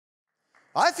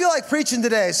I feel like preaching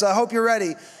today, so I hope you're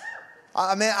ready.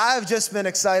 I mean, I've just been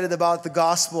excited about the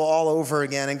gospel all over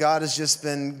again, and God has just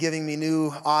been giving me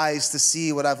new eyes to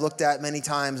see what I've looked at many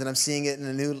times, and I'm seeing it in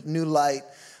a new light.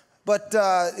 But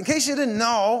in case you didn't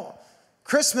know,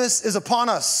 Christmas is upon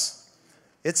us.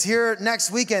 It's here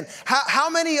next weekend. How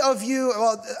many of you,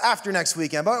 well, after next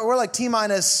weekend, but we're like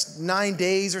T-minus 9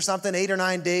 days or something, 8 or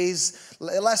 9 days,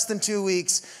 less than 2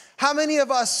 weeks. How many of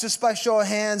us, just by show of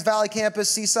hands, Valley Campus,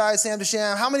 Seaside, Sam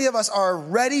DeSham, how many of us are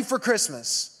ready for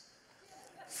Christmas?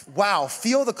 Wow,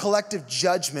 feel the collective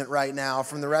judgment right now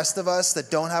from the rest of us that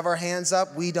don't have our hands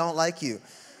up. We don't like you.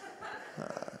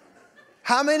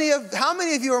 How many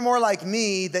of you are more like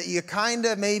me that you kind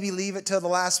of maybe leave it till the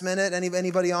last minute?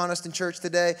 Anybody honest in church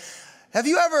today? Have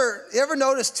you ever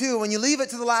noticed too, when you leave it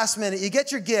to the last minute, you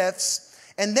get your gifts,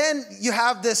 and then you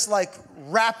have this like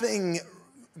wrapping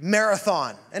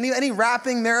marathon. Any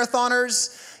wrapping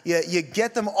marathoners? You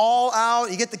get them all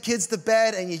out, you get the kids to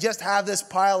bed, and you just have this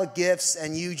pile of gifts,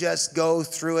 and you just go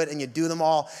through it, and you do them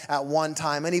all at one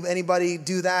time. Anybody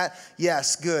do that?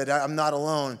 Yes, good. I'm not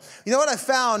alone. You know what I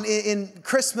found in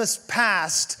Christmas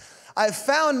past? I've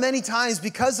found many times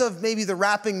because of maybe the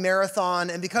wrapping marathon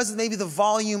and because of maybe the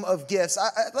volume of gifts.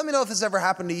 Let me know if this ever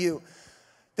happened to you.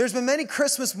 There's been many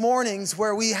Christmas mornings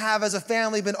where we have, as a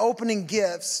family, been opening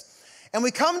gifts, and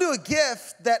we come to a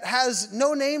gift that has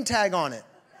no name tag on it.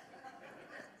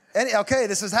 Okay,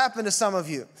 this has happened to some of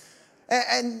you.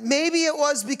 And maybe it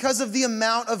was because of the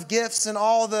amount of gifts and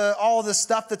all the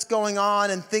stuff that's going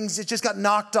on and things that just got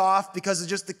knocked off because of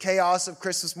just the chaos of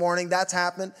Christmas morning. That's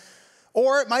happened.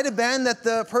 Or it might have been that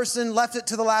the person left it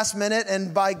to the last minute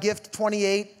and by gift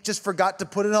 28 just forgot to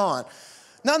put it on.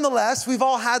 Nonetheless, we've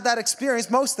all had that experience,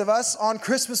 most of us, on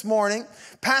Christmas morning,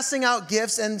 passing out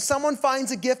gifts, and someone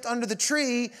finds a gift under the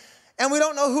tree and we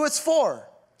don't know who it's for.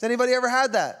 Has anybody ever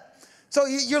had that? So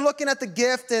you're looking at the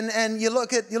gift and you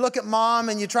look at mom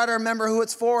and you try to remember who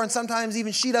it's for, and sometimes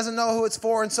even she doesn't know who it's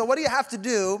for. And so what do you have to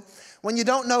do when you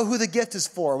don't know who the gift is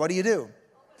for? What do?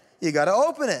 You got to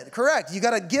open it. Correct. You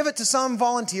got to give it to some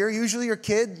volunteer, usually your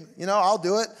kid. I'll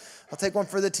do it. I'll take one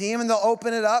for the team, and they'll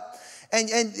open it up.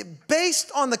 And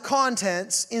based on the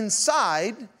contents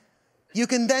inside, you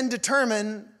can then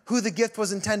determine who the gift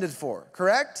was intended for.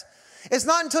 Correct? It's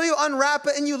not until you unwrap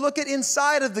it and you look at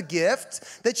inside of the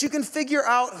gift that you can figure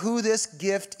out who this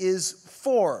gift is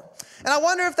for. And I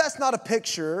wonder if that's not a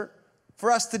picture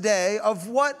for us today of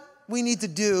what we need to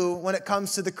do when it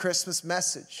comes to the Christmas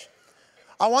message.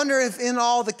 I wonder if in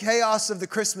all the chaos of the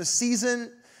Christmas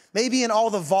season, maybe in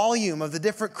all the volume of the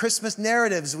different Christmas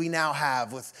narratives we now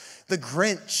have with the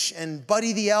Grinch and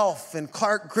Buddy the Elf and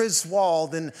Clark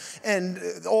Griswold and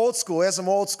old school. We have some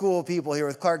old school people here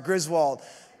with Clark Griswold.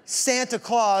 Santa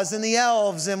Claus and the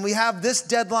elves, and we have this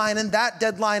deadline and that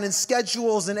deadline and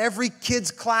schedules, and every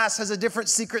kid's class has a different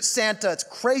secret Santa. It's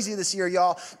crazy this year,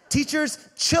 y'all. Teachers,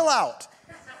 chill out.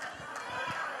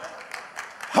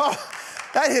 Oh,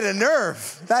 that hit a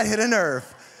nerve.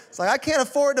 It's like, I can't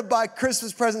afford to buy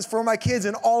Christmas presents for my kids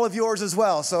and all of yours as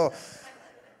well.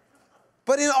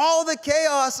 But in all the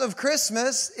chaos of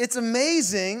Christmas, it's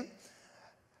amazing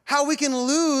how we can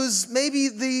lose maybe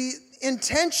the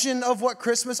intention of what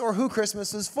Christmas or who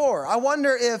Christmas is for. I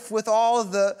wonder if with all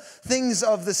of the things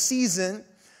of the season,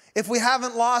 if we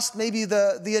haven't lost maybe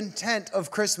the intent of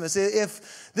Christmas,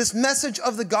 if this message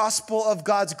of the gospel of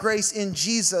God's grace in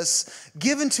Jesus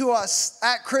given to us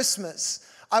at Christmas,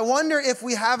 I wonder if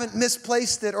we haven't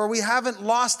misplaced it or we haven't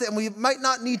lost it, and we might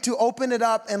not need to open it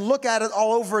up and look at it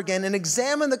all over again and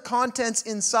examine the contents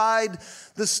inside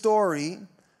the story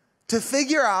to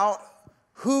figure out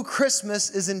who Christmas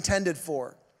is intended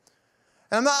for.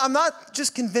 And I'm not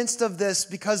just convinced of this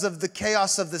because of the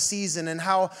chaos of the season and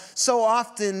how so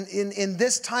often in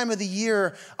this time of the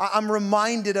year, I'm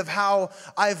reminded of how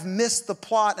I've missed the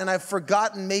plot and I've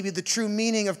forgotten maybe the true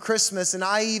meaning of Christmas, and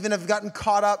I even have gotten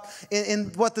caught up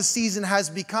in what the season has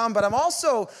become. But I'm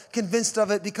also convinced of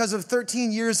it because of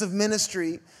 13 years of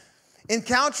ministry,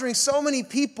 encountering so many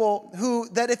people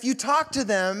that if you talk to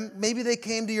them, maybe they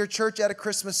came to your church at a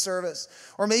Christmas service,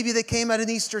 or maybe they came at an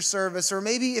Easter service, or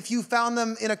maybe if you found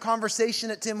them in a conversation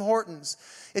at Tim Hortons.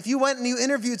 If you went and you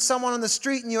interviewed someone on the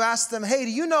street and you asked them, hey,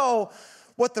 do you know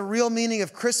what the real meaning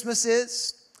of Christmas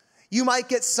is? You might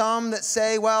get some that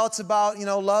say, well, it's about,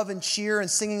 love and cheer and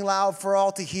singing loud for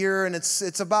all to hear. And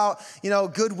it's about,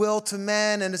 goodwill to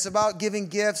men, and it's about giving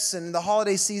gifts and the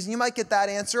holiday season. You might get that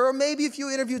answer. Or maybe if you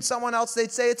interviewed someone else,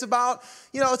 they'd say it's about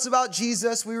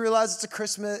Jesus. We realize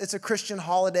it's a Christian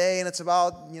holiday, and it's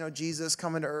about, Jesus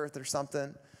coming to earth or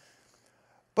something.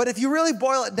 But if you really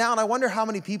boil it down, I wonder how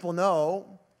many people know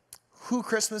who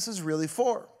Christmas is really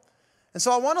for. And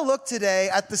so I want to look today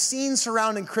at the scene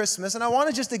surrounding Christmas, and I want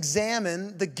to just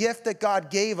examine the gift that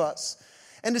God gave us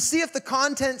and to see if the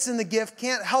contents in the gift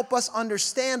can't help us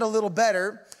understand a little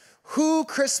better who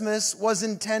Christmas was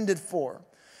intended for.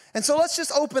 And so let's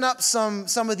just open up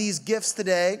some of these gifts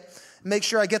today, make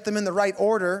sure I get them in the right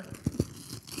order.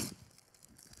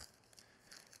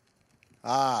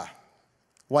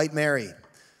 White Mary.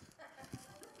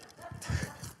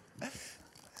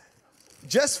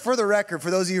 Just for the record, for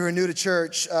those of you who are new to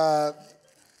church,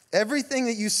 everything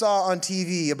that you saw on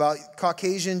TV about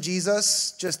Caucasian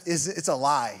Jesus, it's a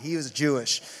lie. He was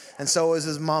Jewish, and so was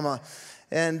his mama.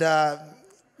 And now,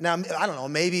 I don't know,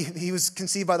 maybe he was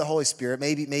conceived by the Holy Spirit.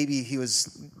 Maybe he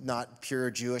was not pure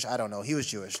Jewish. I don't know. He was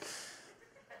Jewish.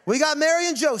 We got Mary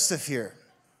and Joseph here.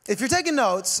 If you're taking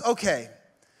notes, okay,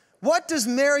 what does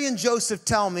Mary and Joseph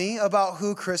tell me about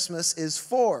who Christmas is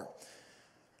for?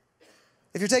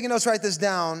 If you're taking notes, write this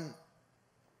down.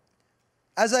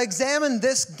 As I examine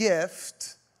this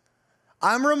gift,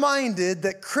 I'm reminded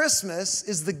that Christmas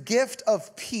is the gift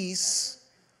of peace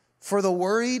for the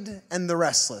worried and the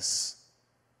restless.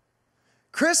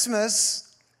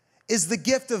 Christmas is the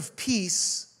gift of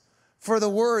peace for the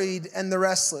worried and the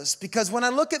restless. Because when I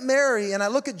look at Mary and I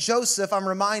look at Joseph, I'm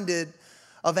reminded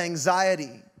of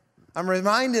anxiety. I'm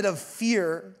reminded of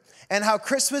fear and how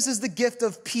Christmas is the gift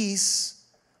of peace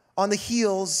on the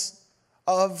heels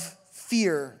of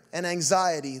fear and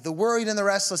anxiety, the worried and the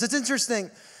restless. It's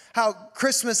interesting how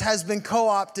Christmas has been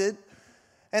co-opted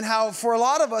and how for a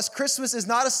lot of us, Christmas is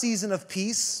not a season of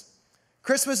peace.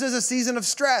 Christmas is a season of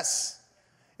stress.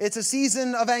 It's a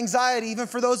season of anxiety, even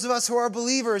for those of us who are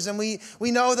believers, and we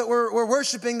know that we're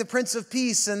worshiping the Prince of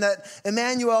Peace and that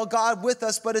Emmanuel, God with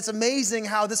us, but it's amazing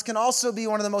how this can also be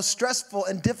one of the most stressful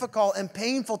and difficult and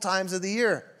painful times of the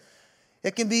year.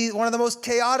 It can be one of the most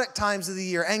chaotic times of the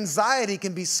year. Anxiety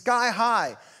can be sky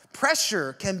high.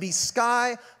 Pressure can be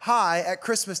sky high at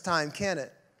Christmas time, can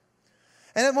it?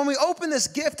 And then when we open this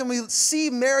gift and we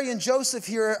see Mary and Joseph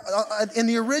here in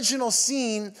the original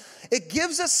scene, it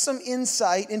gives us some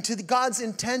insight into God's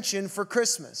intention for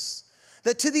Christmas.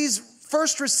 That to these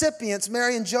first recipients,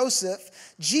 Mary and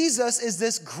Joseph, Jesus is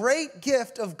this great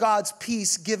gift of God's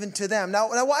peace given to them. Now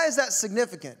why is that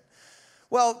significant?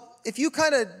 Well, if you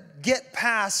kind of get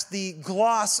past the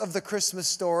gloss of the Christmas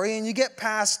story and you get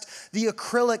past the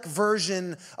acrylic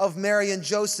version of Mary and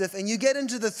Joseph and you get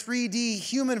into the 3D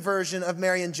human version of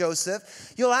Mary and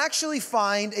Joseph, you'll actually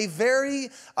find a very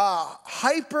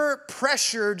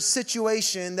hyper-pressured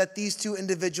situation that these two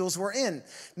individuals were in.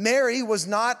 Mary was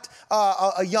not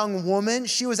a young woman.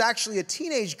 She was actually a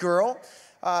teenage girl.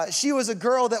 She was a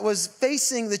girl that was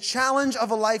facing the challenge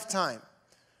of a lifetime.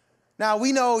 Now,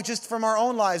 we know just from our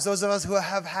own lives, those of us who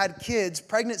have had kids,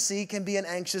 pregnancy can be an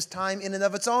anxious time in and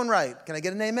of its own right. Can I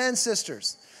get an amen,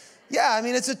 sisters? Yeah, I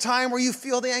mean, it's a time where you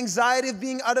feel the anxiety of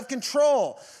being out of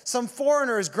control. Some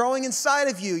foreigner is growing inside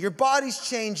of you. Your body's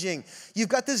changing. You've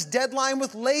got this deadline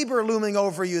with labor looming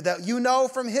over you that you know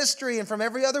from history and from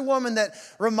every other woman that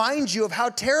reminds you of how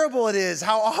terrible it is,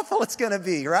 how awful it's going to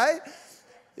be, right?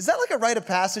 Is that like a rite of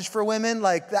passage for women?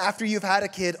 Like after you've had a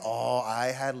kid,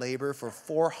 I had labor for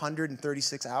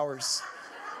 436 hours.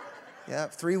 Yeah,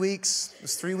 3 weeks. It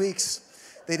was 3 weeks.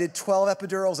 They did 12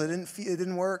 epidurals. It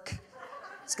didn't work.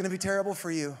 It's going to be terrible for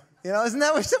you. You know, isn't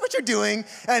that what you're doing?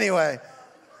 Anyway,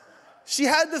 she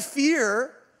had the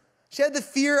fear. She had the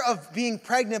fear of being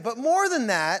pregnant. But more than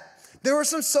that, there were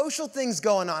some social things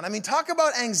going on. I mean, talk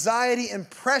about anxiety and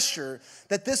pressure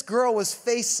that this girl was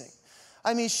facing.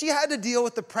 I mean, she had to deal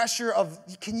with the pressure of,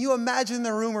 can you imagine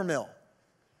the rumor mill?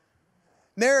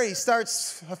 Mary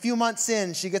starts a few months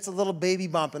in, she gets a little baby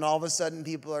bump, and all of a sudden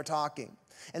people are talking.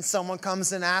 And someone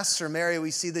comes and asks her, Mary, we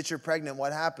see that you're pregnant.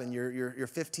 What happened? You're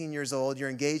 15 years old.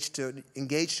 You're engaged to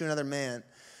another man.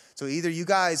 So either you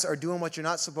guys are doing what you're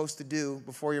not supposed to do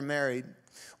before you're married,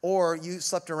 or you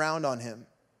slept around on him.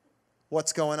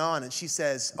 What's going on? And she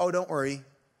says, oh, don't worry.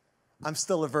 I'm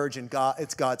still a virgin.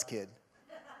 It's God's kid.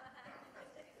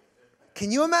 Can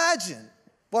you imagine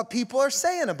what people are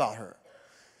saying about her?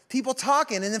 People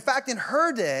talking. And in fact, in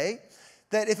her day,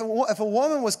 that if a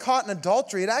woman was caught in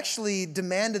adultery, it actually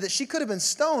demanded that she could have been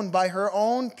stoned by her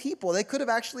own people. They could have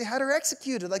actually had her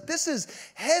executed. Like, this is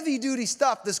heavy-duty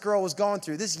stuff this girl was going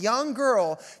through. This young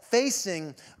girl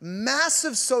facing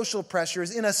massive social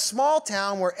pressures in a small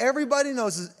town where everybody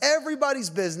knows everybody's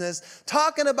business,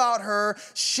 talking about her,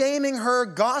 shaming her,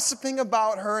 gossiping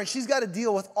about her, and she's got to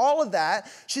deal with all of that.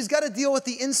 She's got to deal with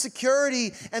the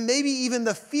insecurity and maybe even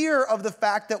the fear of the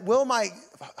fact that, will my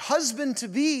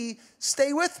husband-to-be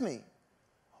stay with me?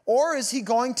 Or is he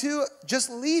going to just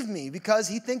leave me because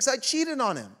he thinks I cheated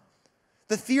on him?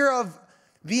 The fear of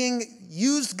being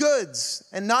used goods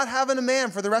and not having a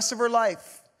man for the rest of her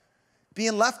life,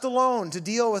 being left alone to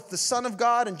deal with the Son of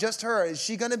God and just her. Is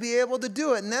she going to be able to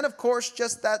do it? And then, of course,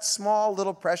 just that small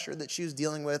little pressure that she was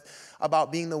dealing with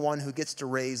about being the one who gets to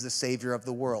raise the Savior of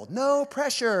the world. No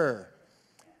pressure.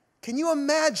 Can you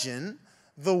imagine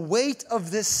the weight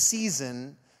of this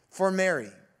season for Mary?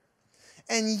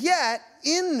 And yet,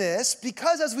 in this,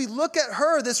 because as we look at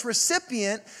her, this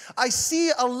recipient, I see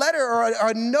a letter or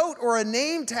a note or a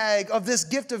name tag of this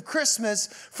gift of Christmas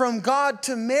from God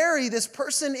to Mary, this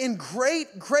person in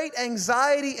great, great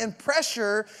anxiety and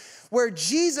pressure, where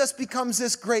Jesus becomes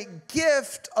this great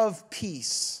gift of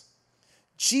peace.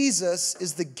 Jesus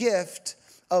is the gift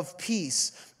of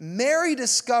peace. Mary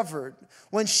discovered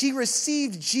when she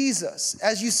received Jesus,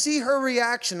 as you see her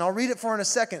reaction, I'll read it for her in a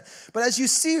second, but as you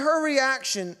see her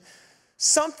reaction,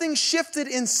 something shifted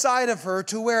inside of her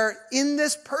to where in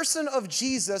this person of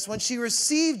Jesus, when she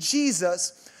received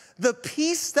Jesus, the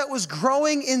peace that was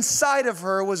growing inside of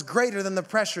her was greater than the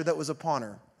pressure that was upon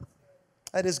her.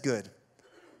 That is good.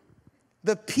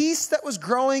 The peace that was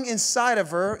growing inside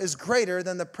of her is greater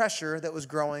than the pressure that was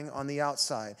growing on the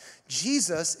outside.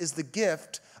 Jesus is the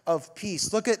gift of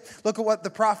peace. Look at what the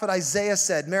prophet Isaiah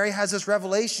said. Mary has this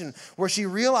revelation where she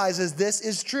realizes this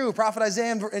is true. Prophet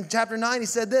Isaiah in chapter 9, he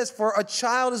said this, "For a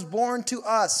child is born to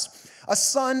us, a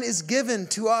son is given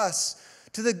to us.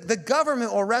 The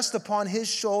government will rest upon his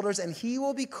shoulders, and he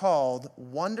will be called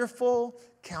Wonderful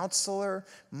Counselor,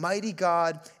 Mighty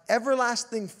God,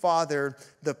 Everlasting Father,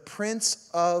 the Prince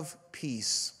of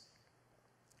Peace.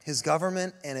 His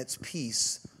government and its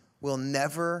peace will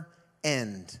never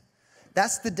end."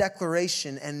 That's the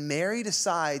declaration, and Mary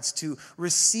decides to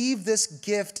receive this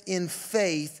gift in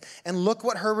faith, and look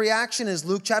what her reaction is.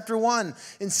 Luke chapter 1,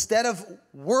 instead of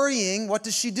worrying, what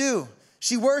does she do?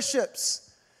 She worships.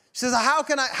 She says, how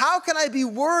can I be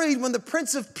worried when the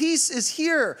Prince of Peace is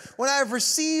here, when I have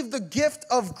received the gift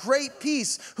of great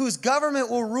peace, whose government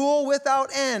will rule without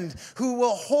end, who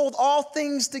will hold all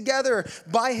things together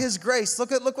by his grace.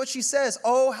 Look what she says.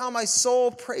 "Oh, how my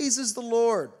soul praises the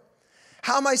Lord.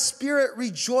 How my spirit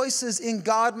rejoices in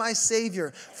God my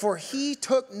Savior, for he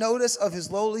took notice of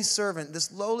his lowly servant,"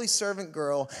 this lowly servant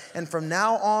girl, "and from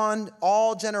now on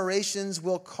all generations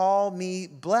will call me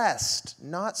blessed,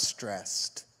 not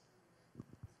stressed."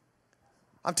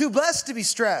 I'm too blessed to be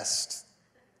stressed.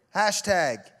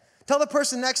 Hashtag. Tell the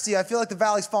person next to you, I feel like the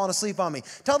valley's falling asleep on me.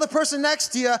 Tell the person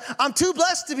next to you, I'm too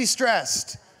blessed to be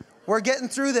stressed. We're getting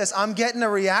through this. I'm getting a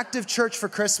reactive church for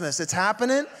Christmas. It's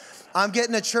happening. I'm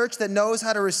getting a church that knows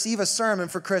how to receive a sermon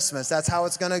for Christmas. That's how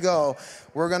it's going to go.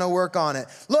 We're going to work on it.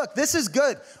 Look, this is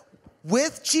good.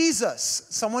 With Jesus,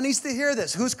 someone needs to hear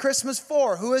this. Who's Christmas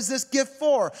for? Who is this gift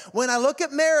for? When I look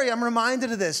at Mary, I'm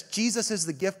reminded of this. Jesus is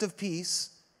the gift of peace.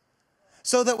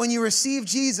 So that when you receive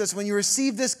Jesus, when you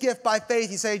receive this gift by faith,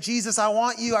 you say, "Jesus, I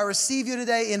want you. I receive you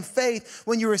today in faith."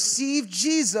 When you receive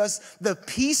Jesus, the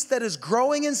peace that is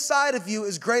growing inside of you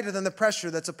is greater than the pressure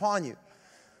that's upon you.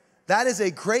 That is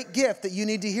a great gift that you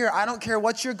need to hear. I don't care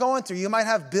what you're going through. You might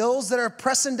have bills that are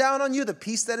pressing down on you. The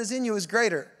peace that is in you is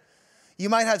greater. You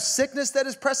might have sickness that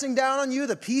is pressing down on you.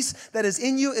 The peace that is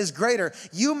in you is greater.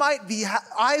 You might be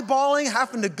eyeballing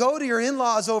having to go to your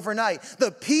in-laws overnight. The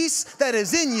peace that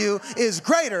is in you is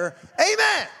greater.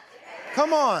 Amen.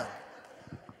 Come on.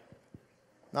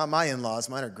 Not my in-laws.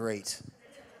 Mine are great.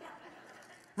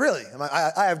 Really,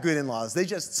 I have good in-laws.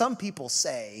 Some people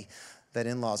say that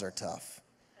in-laws are tough.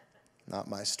 Not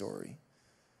my story.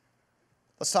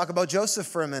 Let's talk about Joseph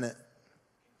for a minute.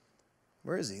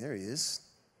 Where is he? There he is.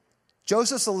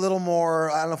 Joseph's a little more,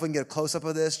 I don't know if we can get a close-up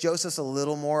of this. Joseph's a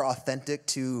little more authentic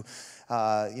to,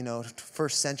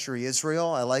 first century Israel.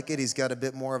 I like it. He's got a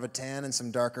bit more of a tan and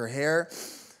some darker hair.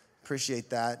 Appreciate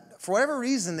that. For whatever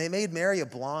reason, they made Mary a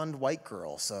blonde white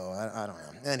girl, so I don't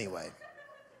know. Anyway.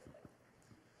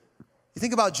 You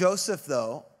think about Joseph,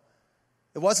 though.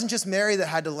 It wasn't just Mary that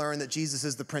had to learn that Jesus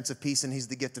is the Prince of Peace and he's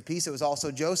the gift of peace. It was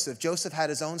also Joseph. Joseph had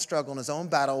his own struggle and his own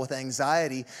battle with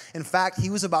anxiety. In fact, he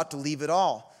was about to leave it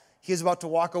all. He was about to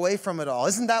walk away from it all.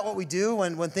 Isn't that what we do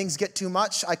when things get too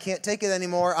much? I can't take it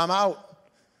anymore. I'm out.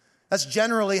 That's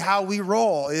generally how we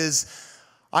roll, is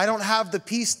I don't have the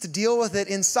peace to deal with it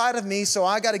inside of me, so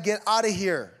I got to get out of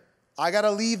here. I got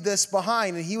to leave this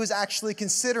behind. And he was actually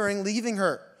considering leaving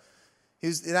her.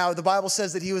 Now, the Bible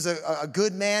says that he was a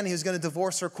good man. He was going to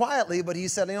divorce her quietly, but he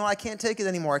said, I can't take it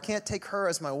anymore. I can't take her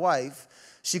as my wife.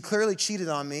 She clearly cheated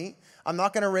on me. I'm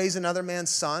not going to raise another man's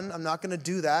son. I'm not going to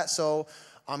do that. So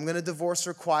I'm going to divorce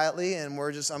her quietly, and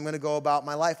I'm going to go about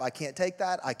my life. I can't take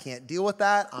that. I can't deal with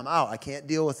that. I'm out. I can't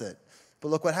deal with it. But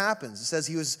look what happens. It says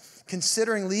he was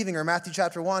considering leaving her. Matthew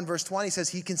chapter 1, verse 20 says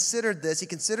he considered this. He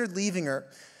considered leaving her.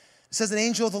 It says an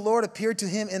angel of the Lord appeared to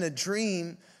him in a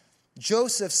dream.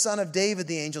 Joseph, son of David,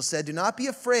 the angel said, do not be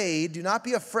afraid, do not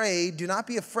be afraid, do not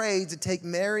be afraid to take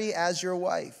Mary as your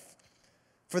wife.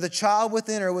 For the child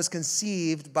within her was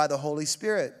conceived by the Holy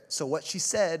Spirit. So what she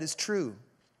said is true.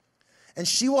 And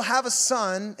she will have a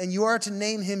son, and you are to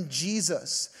name him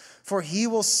Jesus, for he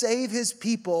will save his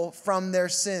people from their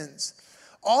sins.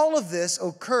 All of this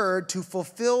occurred to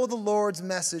fulfill the Lord's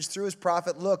message through his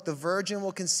prophet. Look, the virgin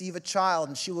will conceive a child,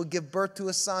 and she will give birth to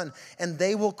a son, and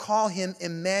they will call him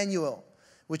Emmanuel,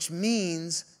 which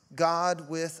means God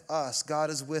with us. God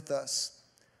is with us.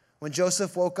 When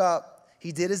Joseph woke up,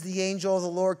 he did as the angel of the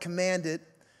Lord commanded,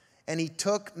 and he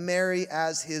took Mary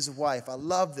as his wife. I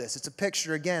love this. It's a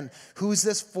picture again. Who's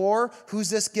this for?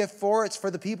 Who's this gift for? It's for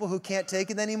the people who can't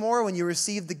take it anymore. When you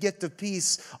receive the gift of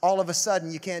peace, all of a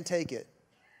sudden you can't take it.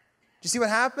 Do you see what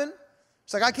happened?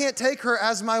 It's like, I can't take her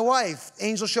as my wife.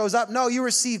 Angel shows up. No, you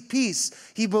receive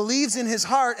peace. He believes in his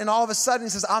heart, and all of a sudden he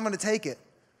says, I'm going to take it.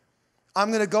 I'm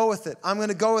going to go with it. I'm going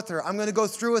to go with her. I'm going to go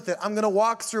through with it. I'm going to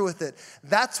walk through with it.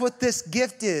 That's what this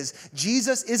gift is.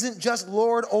 Jesus isn't just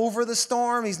Lord over the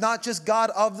storm. He's not just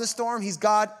God of the storm. He's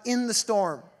God in the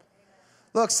storm.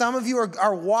 Look, some of you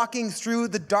are walking through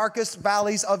the darkest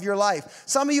valleys of your life.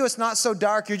 Some of you, it's not so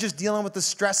dark. You're just dealing with the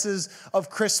stresses of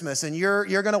Christmas, and you're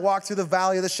going to walk through the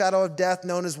valley of the shadow of death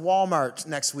known as Walmart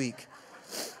next week.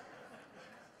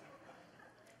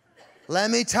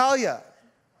 Let me tell you,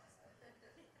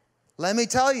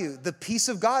 the peace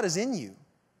of God is in you.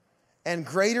 And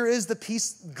greater is the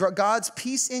peace, God's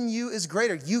peace in you is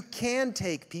greater. You can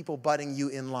take people butting you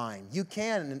in line. You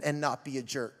can and not be a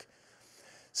jerk.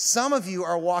 Some of you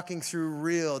are walking through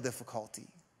real difficulty,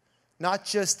 not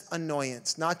just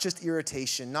annoyance, not just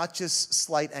irritation, not just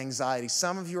slight anxiety.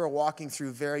 Some of you are walking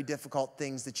through very difficult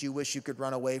things that you wish you could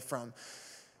run away from.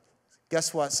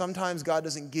 Guess what? Sometimes God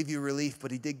doesn't give you relief,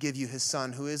 but he did give you his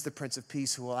son, who is the Prince of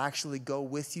Peace, who will actually go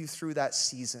with you through that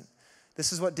season.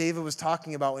 This is what David was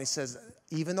talking about when he says,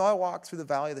 even though I walk through the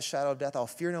valley of the shadow of death, I'll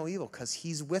fear no evil because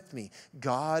he's with me.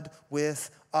 God with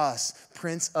us,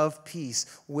 Prince of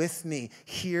Peace, with me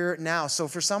here now. So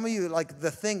for some of you, like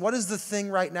what is the thing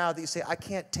right now that you say, I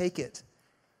can't take it.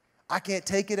 I can't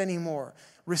take it anymore.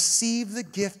 Receive the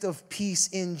gift of peace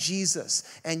in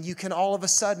Jesus, and you can all of a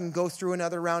sudden go through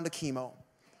another round of chemo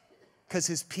because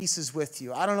his peace is with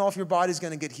you. I don't know if your body's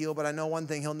going to get healed, but I know one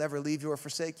thing, he'll never leave you or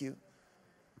forsake you.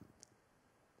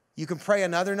 You can pray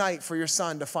another night for your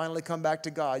son to finally come back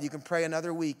to God. You can pray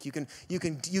another week. You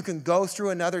can go through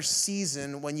another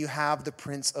season when you have the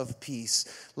Prince of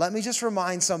Peace. Let me just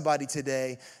remind somebody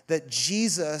today that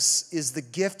Jesus is the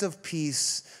gift of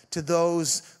peace to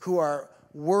those who are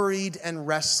worried and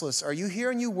restless. Are you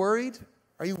here and you worried?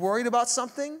 Are you worried about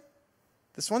something?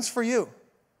 This one's for you.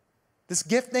 This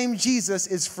gift named Jesus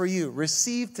is for you.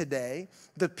 Receive today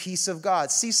the peace of God.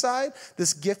 Seaside,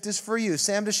 this gift is for you.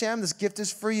 Sam Desham, this gift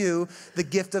is for you, the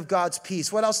gift of God's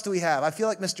peace. What else do we have? I feel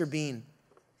like Mr. Bean.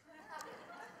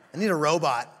 I need a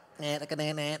robot.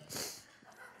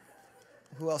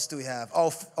 Who else do we have?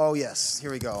 Oh yes,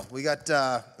 here we go. We got,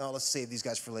 let's save these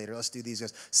guys for later. Let's do these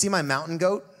guys. See my mountain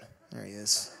goat? There he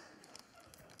is.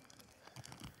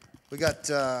 We got,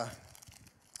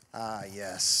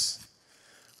 yes.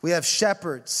 We have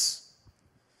shepherds.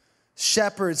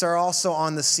 Shepherds are also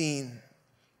on the scene.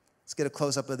 Let's get a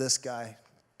close-up of this guy.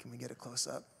 Can we get a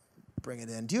close-up? Bring it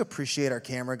in. Do you appreciate our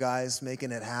camera guys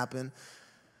making it happen?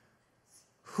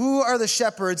 Who are the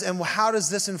shepherds, and how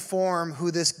does this inform who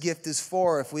this gift is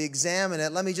for? If we examine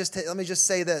it, let me just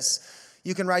say this.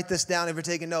 You can write this down if you're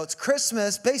taking notes.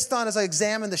 Christmas, based on as I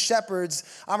examine the shepherds,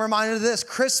 I'm reminded of this.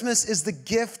 Christmas is the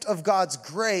gift of God's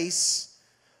grace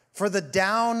for the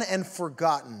down and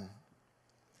forgotten.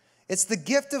 It's the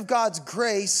gift of God's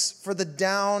grace for the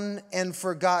down and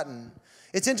forgotten.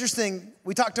 It's interesting.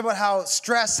 We talked about how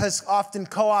stress has often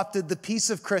co-opted the peace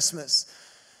of Christmas.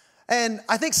 And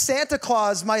I think Santa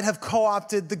Claus might have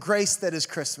co-opted the grace that is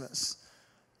Christmas.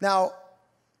 Now,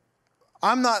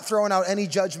 I'm not throwing out any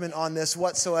judgment on this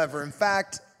whatsoever. In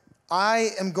fact, I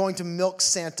am going to milk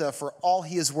Santa for all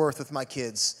he is worth with my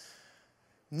kids.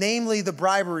 Namely, the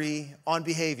bribery on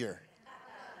behavior.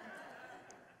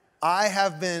 I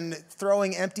have been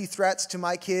throwing empty threats to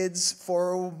my kids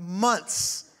for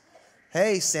months.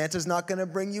 Hey, Santa's not going to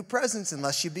bring you presents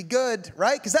unless you be good,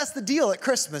 right? Because that's the deal at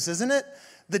Christmas, isn't it?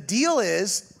 The deal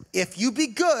is, if you be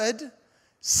good,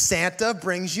 Santa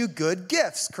brings you good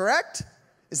gifts, correct?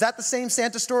 Is that the same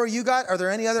Santa story you got? Are there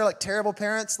any other terrible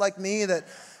parents like me that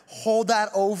hold that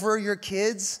over your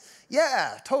kids?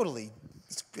 Yeah, totally.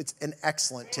 It's an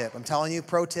excellent tip. I'm telling you,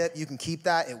 pro tip, you can keep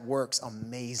that. It works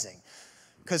amazing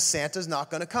because Santa's not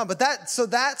going to come. But that's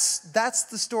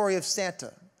the story of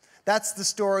Santa. That's the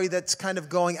story that's kind of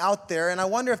going out there. And I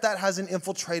wonder if that hasn't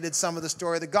infiltrated some of the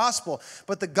story of the gospel.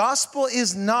 But the gospel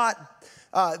is not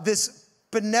this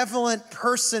benevolent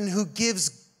person who gives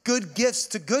good gifts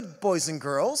to good boys and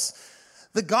girls.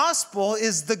 The gospel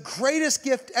is the greatest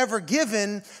gift ever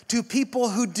given to people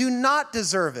who do not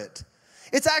deserve it.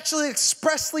 It's actually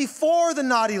expressly for the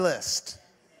naughty list.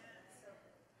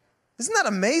 Isn't that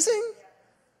amazing?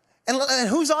 And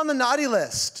who's on the naughty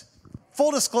list?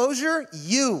 Full disclosure,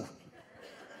 you,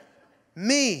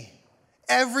 me,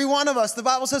 every one of us. The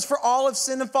Bible says, for all have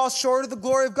sinned and fall short of the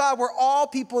glory of God. We're all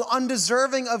people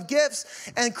undeserving of gifts.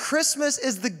 And Christmas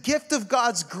is the gift of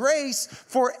God's grace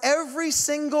for every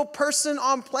single person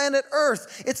on planet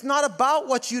Earth. It's not about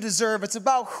what you deserve. It's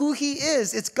about who he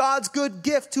is. It's God's good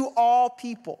gift to all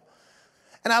people.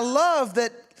 And I love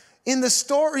that in the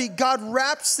story, God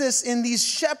wraps this in these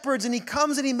shepherds, and he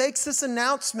comes and he makes this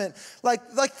announcement. Like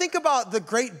think about the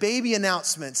great baby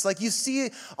announcements. Like you see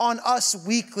on Us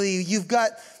Weekly, you've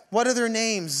got, what are their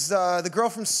names? The girl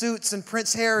from Suits and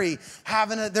Prince Harry,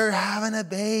 they're having a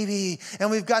baby. And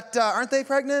we've got, aren't they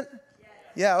pregnant?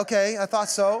 Yeah, okay, I thought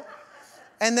so.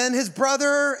 And then his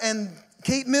brother and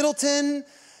Kate Middleton,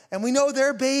 and we know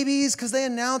they're babies because they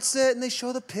announce it and they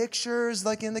show the pictures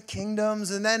like in the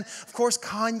kingdoms. And then, of course,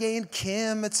 Kanye and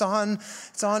Kim. It's on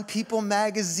People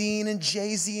magazine, and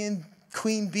Jay-Z and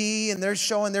Queen Bee, and they're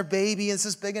showing their baby. And it's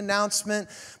this big announcement.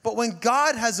 But when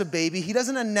God has a baby, he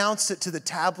doesn't announce it to the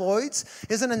tabloids. He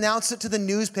doesn't announce it to the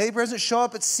newspaper. He doesn't show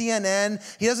up at CNN.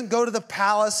 He doesn't go to the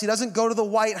palace. He doesn't go to the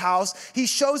White House. He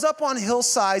shows up on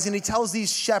hillsides and he tells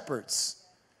these shepherds.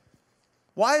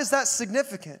 Why is that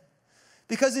significant?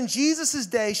 Because in Jesus'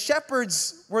 day,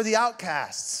 shepherds were the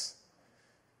outcasts.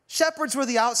 Shepherds were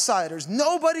the outsiders.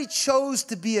 Nobody chose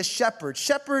to be a shepherd.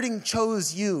 Shepherding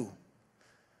chose you.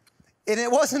 And it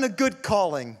wasn't a good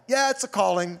calling. Yeah, it's a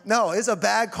calling. No, it's a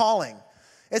bad calling.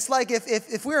 It's like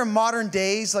if we were in modern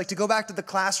days, like to go back to the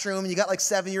classroom and you got like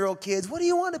 7-year-old kids, what do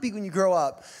you want to be when you grow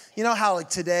up? You know how like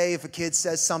today, if a kid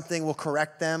says something, we'll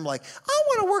correct them. Like, I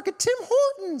want to work at Tim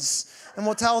Hortons. And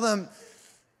we'll tell them,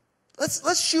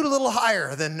 Let's shoot a little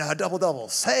higher than double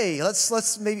doubles. Hey,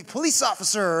 let's maybe police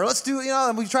officer. Let's do,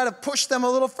 and we try to push them a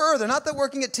little further. Not that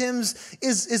working at Tim's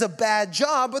is a bad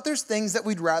job, but there's things that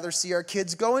we'd rather see our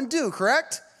kids go and do,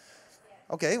 correct?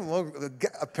 Okay, well,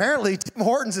 apparently Tim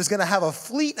Hortons is going to have a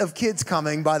fleet of kids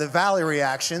coming by the Valley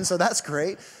reaction, so that's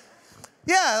great.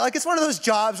 Yeah, like it's one of those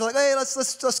jobs where like, hey,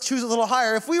 let's choose a little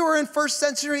higher. If we were in first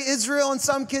century Israel and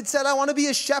some kid said, I want to be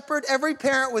a shepherd, every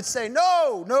parent would say,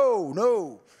 no, no,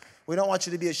 no. We don't want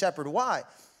you to be a shepherd. Why?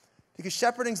 Because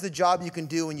shepherding's the job you can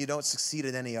do when you don't succeed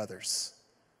at any others.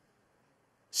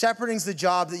 Shepherding's the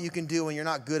job that you can do when you're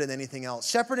not good at anything else.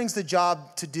 Shepherding's the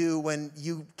job to do when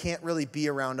you can't really be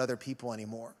around other people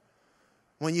anymore.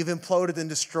 When you've imploded and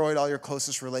destroyed all your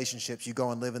closest relationships, you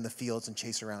go and live in the fields and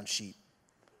chase around sheep.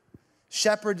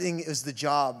 Shepherding is the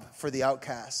job for the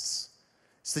outcasts.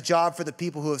 It's the job for the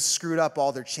people who have screwed up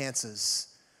all their chances.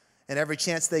 And every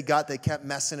chance they got, they kept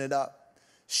messing it up.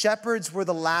 Shepherds were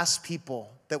the last people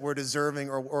that were deserving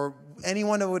or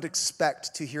anyone would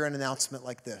expect to hear an announcement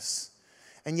like this.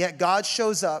 And yet God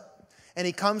shows up and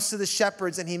he comes to the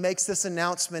shepherds and he makes this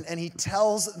announcement and he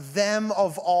tells them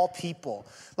of all people.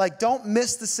 Like, don't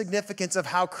miss the significance of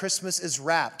how Christmas is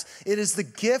wrapped. It is the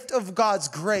gift of God's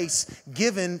grace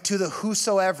given to the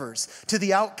whosoevers, to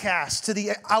the outcasts, to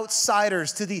the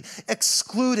outsiders, to the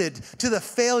excluded, to the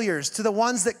failures, to the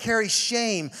ones that carry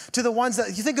shame, to the ones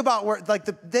that you think about where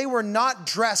they were not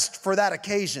dressed for that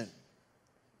occasion.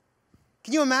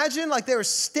 Can you imagine? Like they were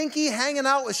stinky, hanging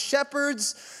out with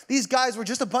shepherds. These guys were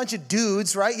just a bunch of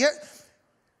dudes, right?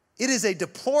 It is a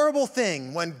deplorable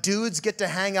thing when dudes get to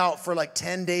hang out for like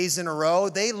 10 days in a row.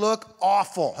 They look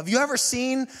awful. Have you ever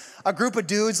seen a group of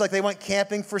dudes like they went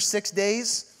camping for 6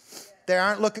 days? They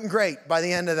aren't looking great by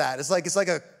the end of that. It's like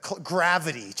a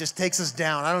gravity just takes us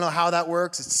down. I don't know how that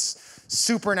works. It's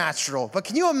supernatural. But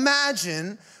can you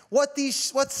imagine what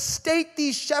state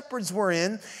these shepherds were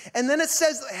in? And then it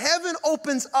says heaven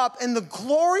opens up and the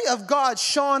glory of God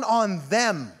shone on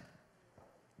them.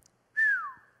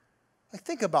 Like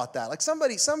think about that. Like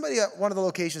somebody at one of the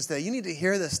locations today, you need to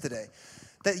hear this today.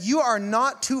 That you are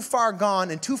not too far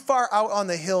gone and too far out on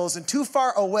the hills and too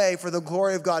far away for the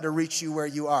glory of God to reach you where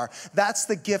you are. That's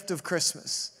the gift of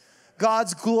Christmas.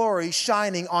 God's glory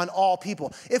shining on all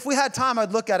people. If we had time,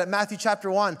 I'd look at it. Matthew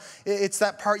chapter 1. It's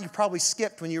that part you probably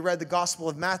skipped when you read the Gospel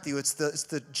of Matthew. It's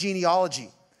the genealogy.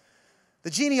 The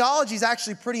genealogy is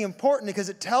actually pretty important because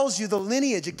it tells you the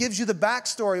lineage. It gives you the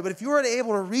backstory. But if you were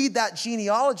able to read that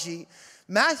genealogy,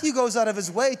 Matthew goes out of his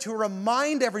way to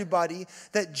remind everybody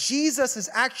that Jesus is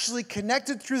actually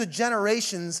connected through the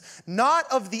generations, not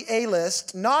of the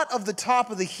A-list, not of the top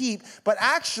of the heap, but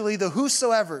actually the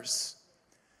whosoevers.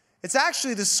 It's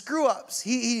actually the screw-ups.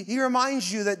 He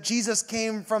reminds you that Jesus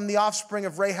came from the offspring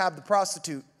of Rahab the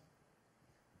prostitute.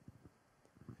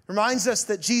 Reminds us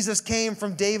that Jesus came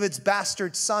from David's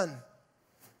bastard son,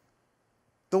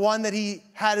 the one that he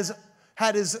had his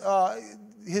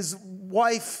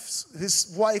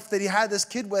wife that he had this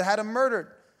kid with had him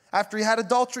murdered. After he had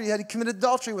adultery, he committed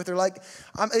adultery with her.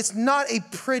 It's not a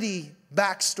pretty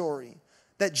backstory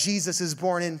that Jesus is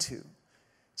born into.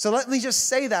 So let me just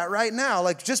say that right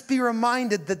now. Just be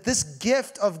reminded that this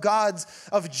gift of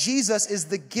Jesus is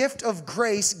the gift of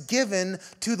grace given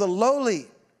to the lowly.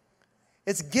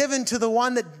 It's given to the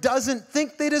one that doesn't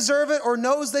think they deserve it or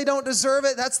knows they don't deserve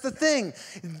it. That's the thing.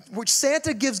 Which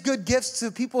Santa gives good gifts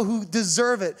to people who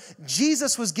deserve it.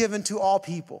 Jesus was given to all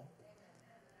people,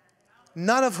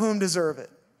 none of whom deserve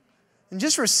it. And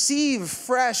just receive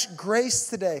fresh grace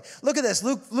today. Look at this,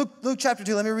 Luke chapter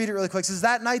 2. Let me read it really quick. It says,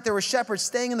 that night there were shepherds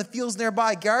staying in the fields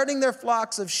nearby, guarding their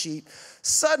flocks of sheep.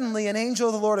 Suddenly an angel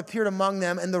of the Lord appeared among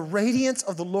them, and the radiance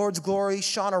of the Lord's glory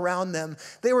shone around them.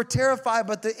 They were terrified,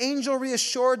 but the angel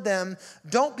reassured them,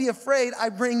 don't be afraid, I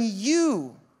bring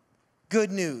you good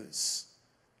news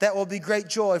that will be great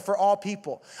joy for all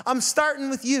people. I'm starting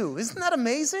with you. Isn't that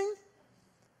amazing?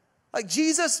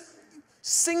 Jesus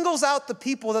singles out the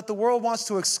people that the world wants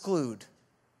to exclude.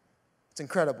 It's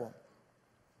incredible.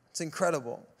 It's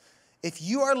incredible. If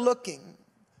you are looking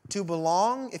to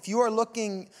belong, if you are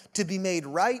looking to be made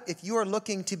right, if you are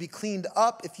looking to be cleaned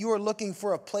up, if you are looking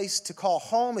for a place to call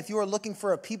home, if you are looking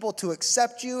for a people to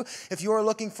accept you, if you are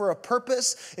looking for a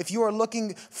purpose, if you are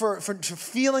looking for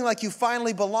feeling like you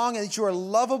finally belong and that you are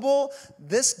lovable,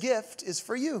 this gift is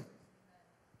for you.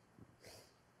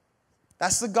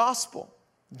 That's the gospel.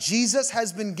 Jesus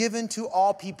has been given to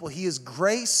all people. He is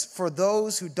grace for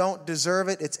those who don't deserve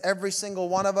it. It's every single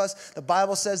one of us. The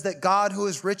Bible says that God, who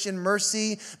is rich in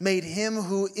mercy, made him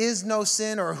who is no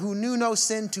sin or who knew no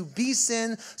sin to be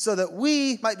sin so that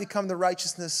we might become the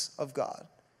righteousness of God.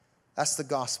 That's the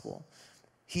gospel.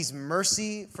 He's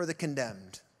mercy for the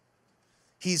condemned.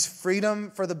 He's freedom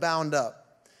for the bound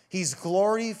up. He's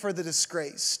glory for the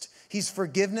disgraced. He's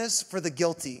forgiveness for the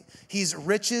guilty. He's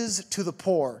riches to the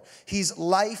poor. He's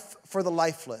life for the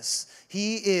lifeless.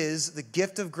 He is the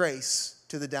gift of grace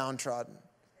to the downtrodden.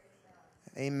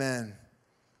 Amen.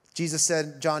 Jesus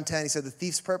said, John 10, he said, the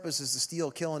thief's purpose is to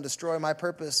steal, kill, and destroy. My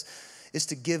purpose is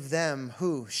to give them,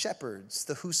 who? Shepherds,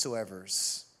 the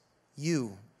whosoevers.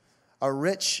 You, a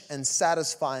rich and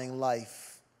satisfying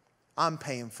life. I'm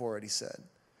paying for it, he said.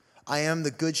 I am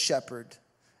the good shepherd.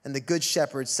 And the good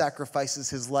shepherd sacrifices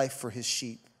his life for his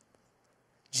sheep.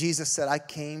 Jesus said, I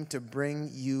came to bring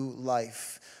you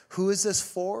life. Who is this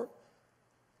for?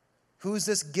 Who is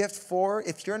this gift for?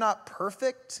 If you're not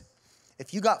perfect,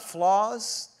 if you got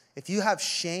flaws, if you have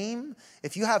shame,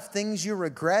 if you have things you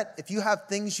regret, if you have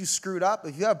things you screwed up,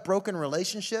 if you have broken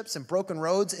relationships and broken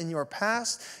roads in your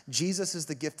past, Jesus is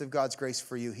the gift of God's grace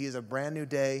for you. He is a brand new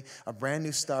day, a brand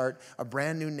new start, a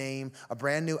brand new name, a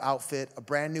brand new outfit, a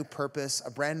brand new purpose,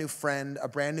 a brand new friend, a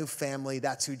brand new family.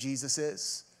 That's who Jesus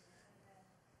is.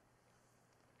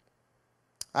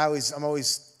 I'm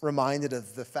always reminded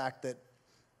of the fact that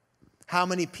how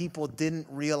many people didn't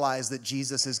realize that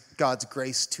Jesus is God's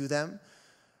grace to them.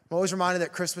 I'm always reminded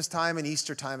at Christmas time and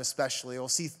Easter time especially, we'll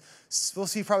see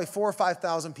probably 4,000 or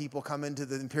 5,000 people come into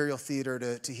the Imperial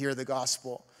Theater to hear the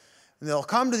gospel. And they'll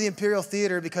come to the Imperial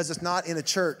Theater because it's not in a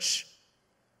church.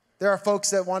 There are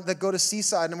folks that go to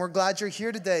Seaside, and we're glad you're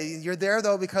here today. You're there,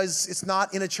 though, because it's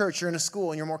not in a church. You're in a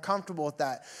school, and you're more comfortable with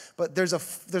that. But there's a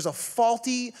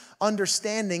faulty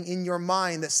understanding in your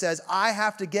mind that says, I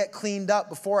have to get cleaned up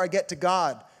before I get to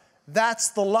God.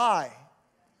 That's the lie.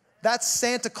 That's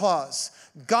Santa Claus.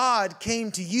 God came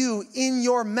to you in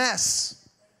your mess,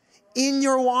 in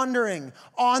your wandering,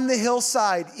 on the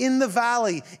hillside, in the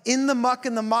valley, in the muck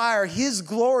and the mire. His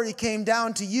glory came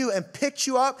down to you and picked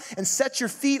you up and set your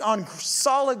feet on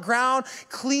solid ground,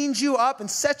 cleaned you up and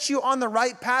set you on the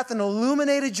right path and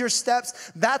illuminated your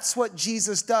steps. That's what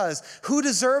Jesus does. Who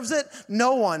deserves it?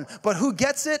 No one. But who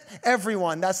gets it?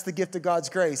 Everyone. That's the gift of God's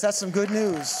grace. That's some good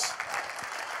news.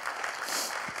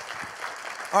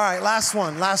 All right, last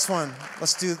one. Let's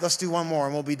do one more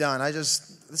and we'll be done.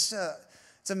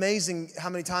 It's amazing how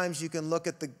many times you can look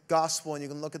at the gospel and you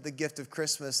can look at the gift of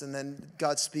Christmas and then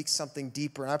God speaks something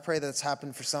deeper. And I pray that's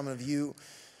happened for some of you.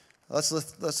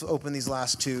 Let's open these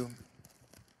last two.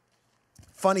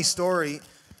 Funny story.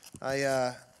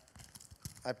 I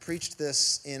preached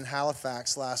this in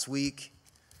Halifax last week,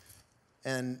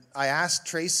 and I asked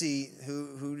Tracy,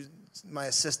 who's my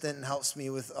assistant and helps me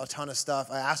with a ton of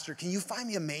stuff. I asked her, "Can you find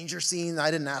me a manger scene?"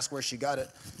 I didn't ask where she got it.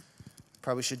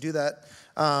 Probably should do that.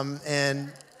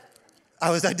 And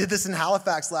I did this in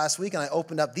Halifax last week, and I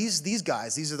opened up these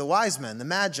guys. These are the wise men, the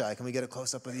Magi. Can we get a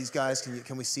close up of these guys?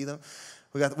 Can we see them?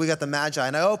 We got the Magi,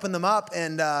 and I opened them up,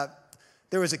 and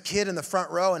there was a kid in the front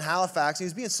row in Halifax. He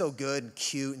was being so good and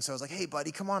cute, and so I was like, "Hey,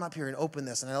 buddy, come on up here and open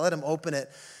this." And I let him open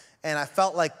it, and I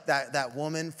felt like that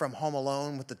woman from Home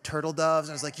Alone with the turtle doves.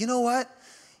 And I was like, "You know what?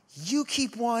 You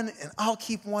keep one, and I'll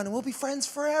keep one, and we'll be friends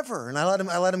forever." And I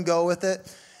let him go with it.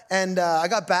 And I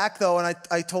got back, though, and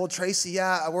I told Tracy,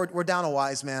 "Yeah, we're down a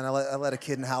wise man. I let a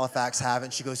kid in Halifax have it."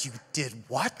 And she goes, "You did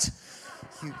what?"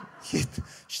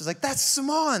 She's like, "That's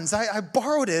Simon's. I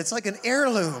borrowed it. It's like an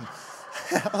heirloom."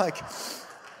 I'm like,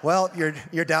 "Well,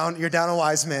 you're down a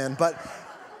wise man." But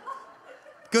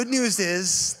good news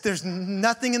is there's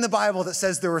nothing in the Bible that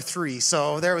says there were 3.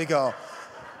 So there we go.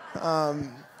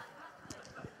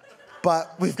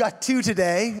 But we've got 2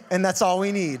 today, and that's all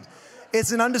we need.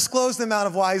 It's an undisclosed amount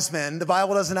of wise men. The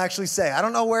Bible doesn't actually say. I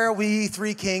don't know where we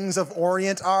 3 kings of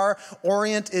Orient are.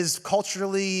 Orient is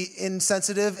culturally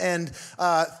insensitive, and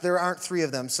there aren't 3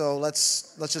 of them. So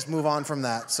let's just move on from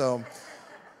that.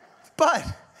 But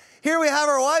here we have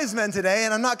our wise men today,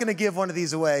 and I'm not going to give one of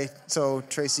these away. So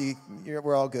Tracy,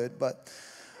 we're all good. But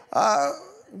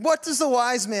what does the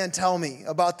wise man tell me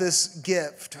about this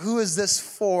gift? Who is this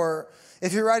for?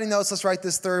 If you're writing notes, let's write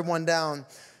this third one down.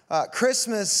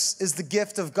 Christmas is the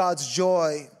gift of God's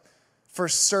joy for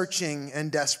searching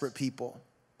and desperate people.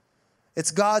 It's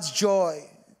God's joy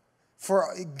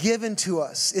given to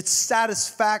us. It's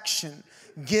satisfaction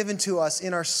given to us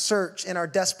in our search, in our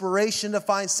desperation to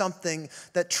find something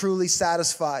that truly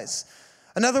satisfies.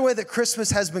 Another way that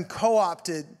Christmas has been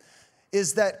co-opted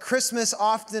is that Christmas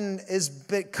often is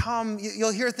become,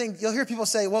 you'll hear people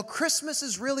say, "Well, Christmas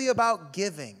is really about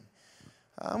giving."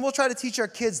 And we'll try to teach our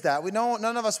kids that.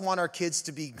 None of us want our kids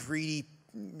to be greedy,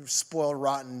 spoiled,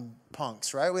 rotten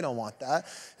punks, right? We don't want that.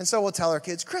 And so we'll tell our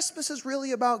kids, Christmas is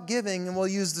really about giving, and we'll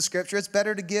use the scripture. It's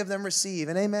better to give than receive.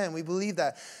 And amen, we believe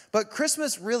that. But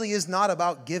Christmas really is not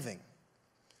about giving.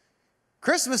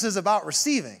 Christmas is about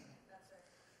receiving.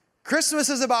 Christmas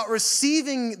is about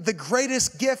receiving the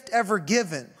greatest gift ever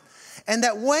given. And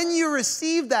that when you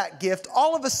receive that gift,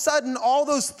 all of a sudden, all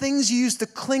those things you used to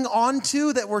cling on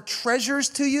to that were treasures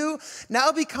to you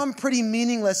now become pretty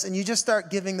meaningless, and you just start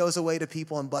giving those away to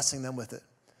people and blessing them with it.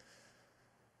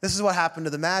 This is what happened to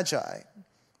the Magi,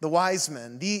 the wise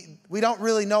men. We don't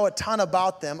really know a ton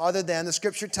about them other than the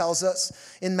scripture tells us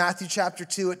in Matthew chapter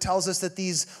 2, it tells us that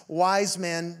these wise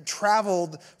men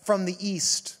traveled from the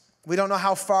east. We don't know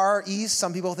how far east.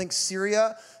 Some people think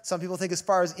Syria. Some people think as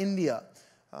far as India.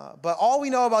 But all we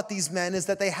know about these men is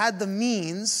that they had the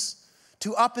means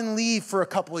to up and leave for a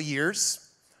couple of years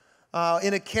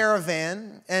in a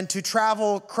caravan and to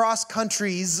travel cross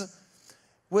countries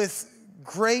with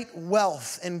great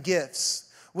wealth and gifts.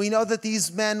 We know that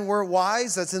these men were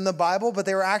wise, that's in the Bible, but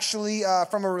they were actually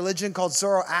from a religion called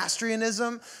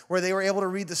Zoroastrianism, where they were able to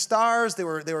read the stars. They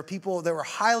were people that were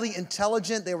highly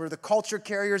intelligent. They were the culture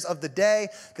carriers of the day.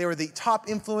 They were the top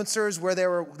influencers where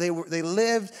they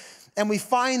lived. And we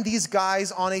find these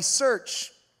guys on a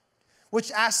search, which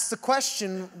asks the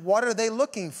question, what are they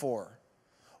looking for?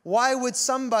 Why would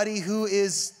somebody who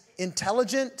is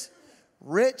intelligent,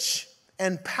 rich,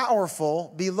 and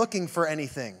powerful be looking for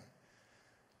anything?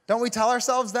 Don't we tell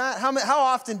ourselves that? How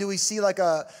often do we see like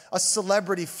a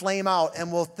celebrity flame out and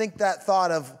we'll think that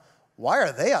thought of, why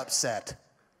are they upset?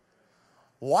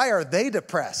 Why are they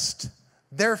depressed?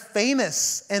 They're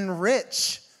famous and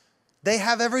rich. They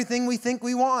have everything we think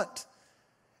we want.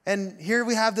 And here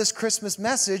we have this Christmas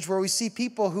message where we see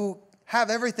people who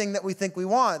have everything that we think we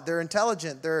want. They're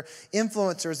intelligent, they're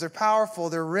influencers, they're powerful,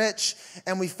 they're rich,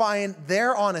 and we find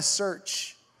they're on a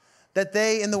search that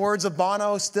they, in the words of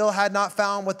Bono, still had not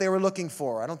found what they were looking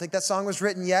for. I don't think that song was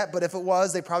written yet, but if it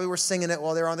was, they probably were singing it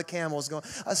while they were on the camels going,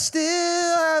 I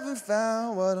still haven't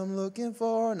found what I'm looking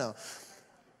for. No.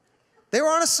 They were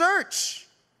on a search.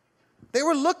 They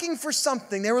were looking for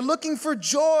something. They were looking for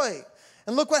joy.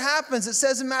 And look what happens. It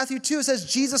says in Matthew 2, it says,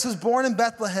 Jesus was born in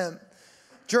Bethlehem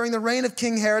during the reign of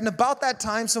King Herod. And about that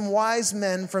time, some wise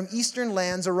men from eastern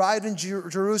lands arrived in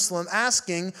Jerusalem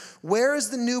asking, where is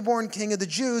the newborn king of the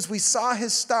Jews? We saw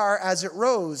his star as it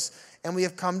rose, and we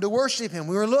have come to worship him.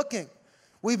 We were looking.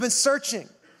 We've been searching.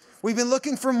 We've been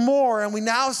looking for more, and we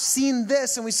now seen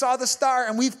this, and we saw the star,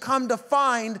 and we've come to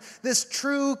find this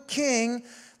true king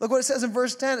Look what it says in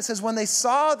verse 10. It says, when they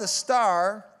saw the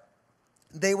star,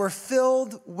 they were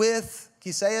filled with, can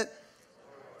you say it?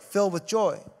 Filled with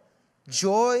joy.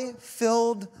 Joy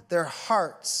filled their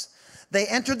hearts. They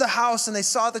entered the house and they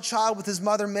saw the child with his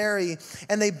mother Mary,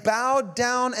 and they bowed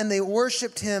down and they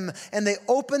worshiped him, and they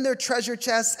opened their treasure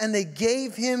chests and they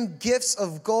gave him gifts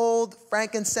of gold,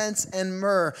 frankincense, and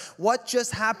myrrh. What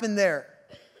just happened there?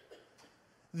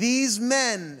 These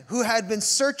men who had been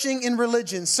searching in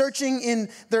religion, searching in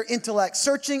their intellect,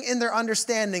 searching in their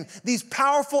understanding, these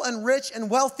powerful and rich and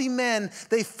wealthy men,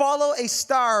 they follow a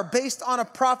star based on a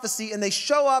prophecy, and they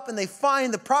show up and they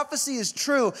find the prophecy is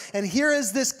true. And here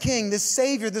is this king, this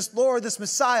savior, this Lord, this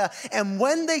Messiah. And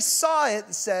when they saw it,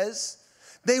 it says,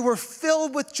 they were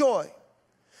filled with joy.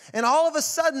 And all of a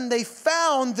sudden, they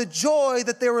found the joy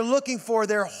that they were looking for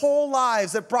their whole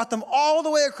lives, that brought them all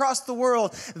the way across the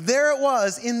world. There it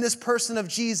was in this person of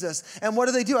Jesus. And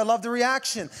what do? I love the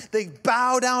reaction. They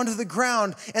bow down to the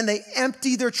ground and they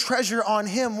empty their treasure on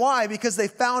him. Why? Because they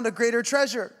found a greater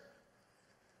treasure.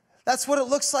 That's what it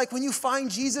looks like when you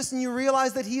find Jesus and you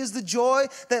realize that he is the joy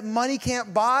that money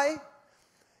can't buy.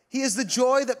 He is the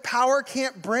joy that power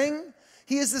can't bring.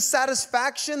 He is the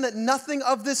satisfaction that nothing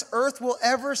of this earth will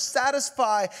ever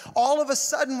satisfy. All of a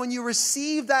sudden, when you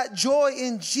receive that joy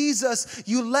in Jesus,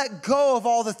 you let go of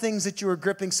all the things that you were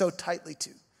gripping so tightly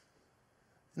to.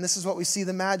 And this is what we see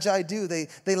the Magi do. They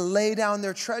lay down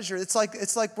their treasure. It's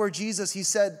like where Jesus, he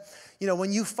said, you know,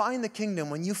 when you find the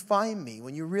kingdom, when you find me,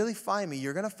 when you really find me,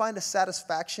 you're going to find a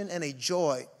satisfaction and a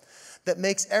joy that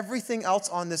makes everything else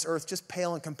on this earth just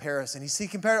pale in comparison. He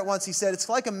compared it once. He said, it's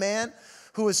like a man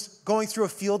who was going through a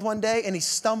field one day and he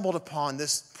stumbled upon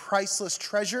this priceless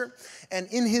treasure. And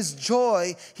in his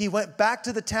joy, he went back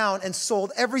to the town and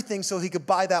sold everything so he could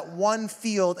buy that one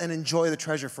field and enjoy the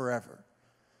treasure forever.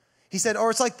 He said, or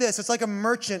it's like this. It's like a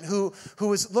merchant who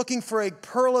was looking for a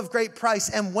pearl of great price.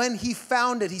 And when he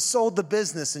found it, he sold the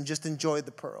business and just enjoyed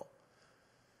the pearl.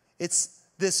 It's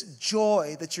this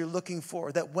joy that you're looking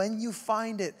for, that when you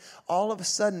find it, all of a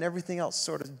sudden everything else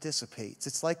sort of dissipates.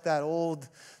 It's like that old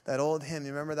hymn.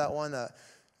 You remember that one?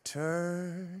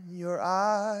 Turn your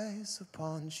eyes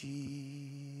upon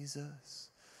Jesus.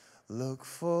 Look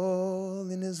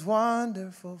full in his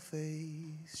wonderful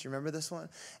face. You remember this one?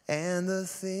 And the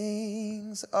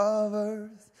things of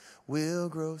earth will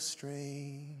grow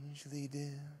strangely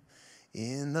dim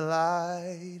in the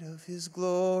light of his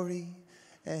glory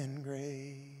and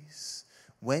grace.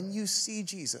 When you see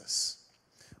Jesus,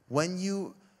 when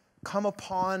you come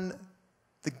upon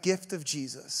the gift of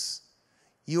Jesus,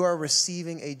 you are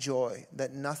receiving a joy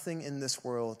that nothing in this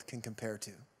world can compare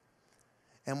to.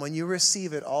 And when you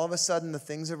receive it, all of a sudden the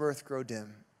things of earth grow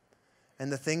dim.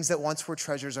 And the things that once were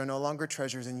treasures are no longer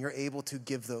treasures, and you're able to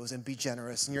give those and be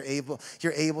generous, and you're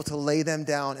able to lay them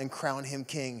down and crown him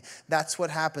king. That's what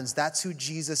happens. That's who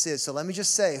Jesus is. So let me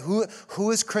just say,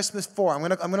 who is Christmas for? I'm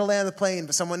gonna land the plane,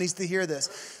 but someone needs to hear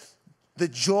this. The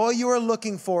joy you are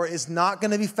looking for is not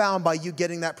going to be found by you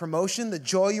getting that promotion. The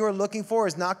joy you are looking for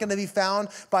is not going to be found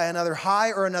by another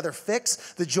high or another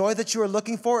fix. The joy that you are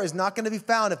looking for is not going to be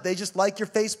found if they just like your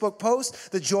Facebook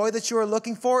post. The joy that you are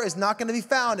looking for is not going to be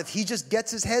found if he just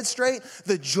gets his head straight.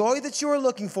 The joy that you are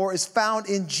looking for is found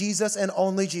in Jesus and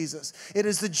only Jesus. It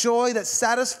is the joy that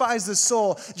satisfies the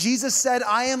soul. Jesus said,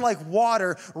 I am like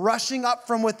water rushing up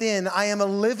from within. I am a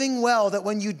living well that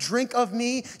when you drink of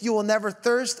me, you will never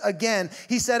thirst again.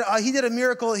 He said he did a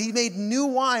miracle. He made new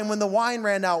wine when the wine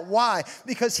ran out. Why?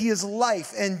 Because he is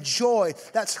life and joy.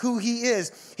 That's who he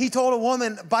is. He told a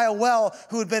woman by a well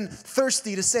who had been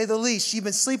thirsty, to say the least. She'd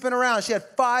been sleeping around. She had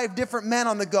 5 different men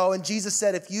on the go. And Jesus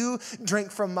said, if you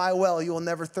drink from my well, you will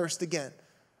never thirst again.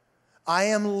 I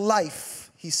am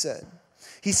life, he said.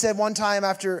 He said one time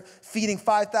after feeding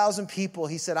 5,000 people,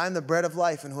 he said, I'm the bread of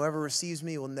life, and whoever receives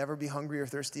me will never be hungry or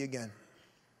thirsty again.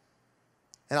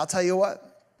 And I'll tell you what.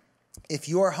 If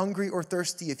you are hungry or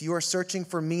thirsty, if you are searching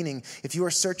for meaning, if you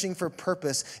are searching for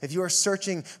purpose, if you are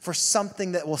searching for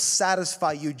something that will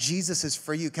satisfy you, Jesus is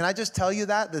for you. Can I just tell you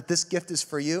that this gift is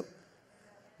for you?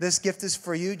 This gift is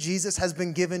for you. Jesus has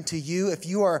been given to you. If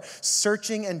you are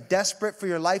searching and desperate for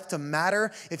your life to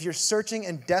matter, if you're searching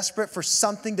and desperate for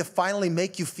something to finally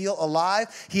make you feel alive,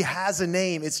 he has a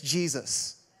name. It's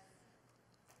Jesus.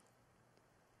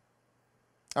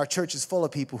 Our church is full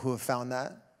of people who have found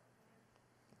that.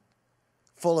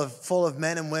 Full of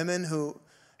men and women who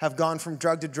have gone from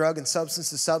drug to drug and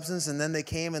substance to substance, and then they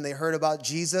came and they heard about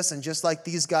Jesus, and just like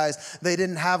these guys, they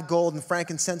didn't have gold and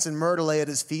frankincense and myrrh to lay at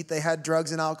his feet. They had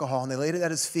drugs and alcohol, and they laid it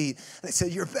at his feet. And they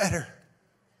said, you're better.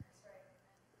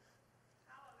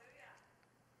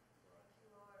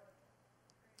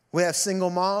 We have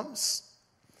single moms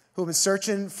who have been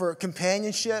searching for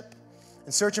companionship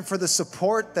and searching for the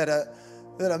support that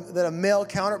a male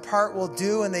counterpart will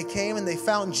do, and they came and they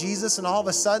found Jesus, and all of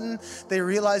a sudden they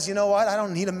realized, you know what? I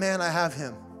don't need a man, I have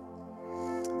him.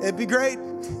 It'd be great.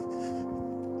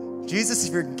 Jesus,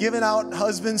 if you're giving out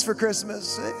husbands for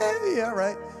Christmas, yeah,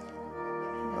 right.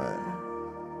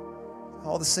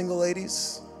 All the single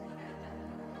ladies,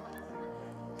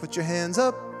 put your hands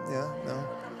up. Yeah, no.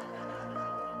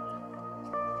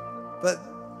 But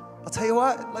I'll tell you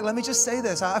what, let me just say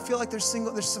this. I feel like there's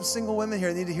some single women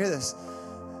here that need to hear this.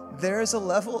 There is a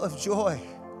level of joy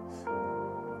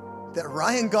that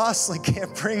Ryan Gosling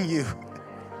can't bring you.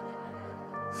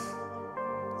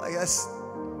 Like that's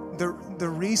the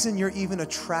reason you're even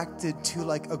attracted to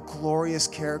like a glorious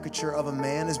caricature of a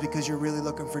man is because you're really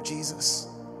looking for Jesus.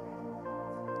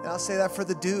 And I'll say that for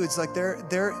the dudes, like there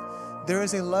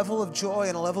is a level of joy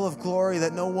and a level of glory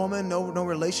that no woman, no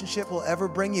relationship will ever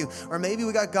bring you. Or maybe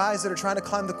we got guys that are trying to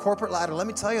climb the corporate ladder. Let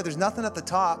me tell you, there's nothing at the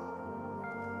top.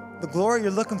 The glory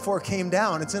you're looking for came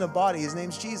down. It's in a body. His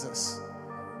name's Jesus.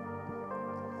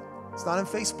 It's not in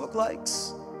Facebook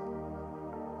likes.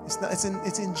 It's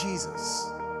in Jesus.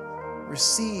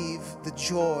 Receive the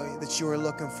joy that you are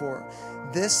looking for.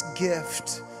 This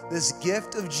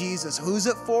gift of Jesus, who's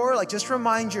it for? Like, just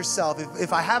remind yourself,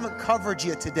 if I haven't covered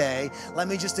you today, let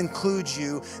me just include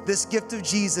you. This gift of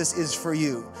Jesus is for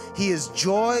you. He is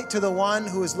joy to the one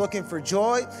who is looking for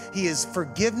joy. He is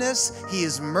forgiveness. He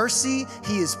is mercy.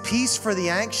 He is peace for the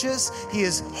anxious. He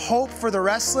is hope for the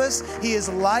restless. He is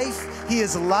life. He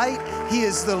is light. He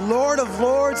is the Lord of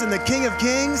lords and the King of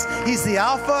kings. He's the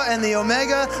Alpha and the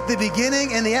Omega, the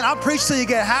beginning and the end. I'll preach till you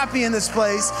get happy in this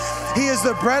place. He is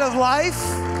the bread of life.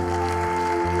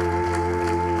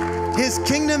 His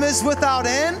kingdom is without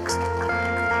end.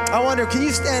 I wonder, can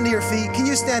you stand to your feet? Can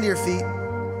you stand to your feet?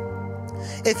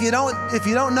 If you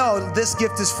don't know, this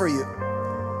gift is for you.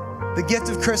 The gift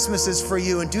of Christmas is for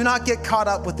you, and do not get caught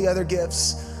up with the other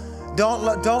gifts. Don't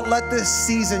let this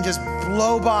season just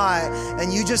blow by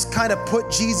and you just kind of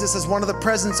put Jesus as one of the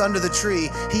presents under the tree.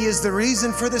 He is the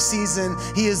reason for the season.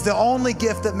 He is the only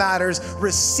gift that matters.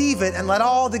 Receive it and let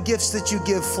all the gifts that you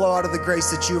give flow out of the grace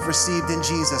that you've received in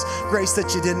Jesus. Grace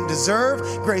that you didn't deserve,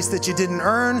 grace that you didn't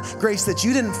earn, grace that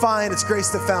you didn't find. It's grace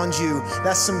that found you.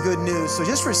 That's some good news. So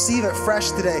just receive it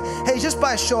fresh today. Hey, just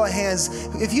by a show of hands,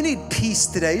 if you need peace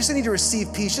today, you just need to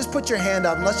receive peace, just put your hand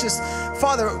up and let's just,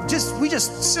 Father, we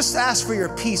just ask for your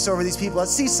peace over these people. At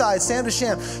Seaside, Sandra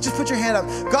Sham, just put your hand up.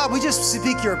 God, we just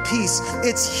speak your peace.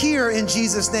 It's here in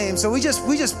Jesus' name. So we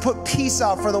just put peace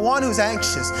out for the one who's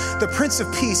anxious, the Prince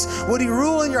of Peace. Would he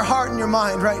rule in your heart and your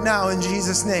mind right now in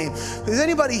Jesus' name? Is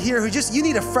anybody here who you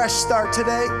need a fresh start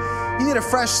today? You need a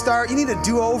fresh start. You need a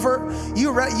do-over.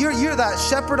 You're that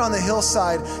shepherd on the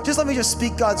hillside. Just let me just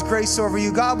speak God's grace over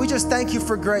you. God, we just thank you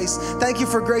for grace. Thank you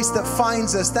for grace that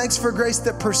finds us. Thanks for grace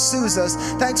that pursues us.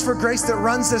 Thanks for grace that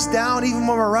runs us down even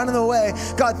when we're running away.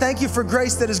 God, thank you for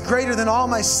grace that is greater than all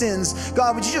my sins.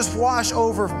 God, would you just wash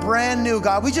over brand new,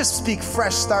 God? We just speak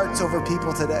fresh starts over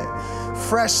people today.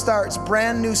 Fresh starts,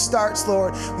 brand new starts,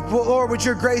 Lord. Lord, would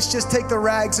your grace just take the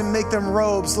rags and make them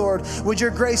robes, Lord? Would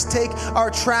your grace take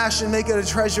our trash and make it a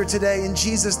treasure today? In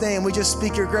Jesus' name, we just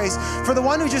speak your grace. For the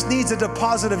one who just needs a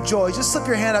deposit of joy, just slip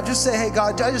your hand up. Just say, hey,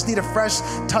 God, I just need a fresh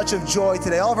touch of joy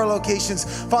today. All of our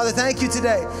locations. Father, thank you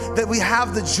today that we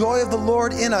have the joy of the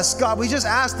Lord in us. God, we just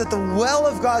ask that the well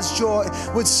of God's joy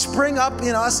would spring up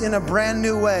in us in a brand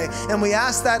new way. And we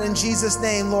ask that in Jesus'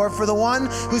 name, Lord. For the one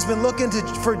who's been looking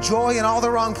for joy in all the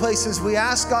wrong places, we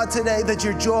ask, God, today that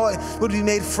your joy would be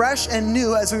made fresh and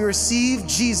new as we receive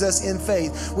Jesus in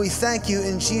faith. We thank you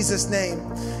in Jesus' name.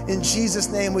 In Jesus'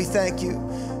 name, we thank you.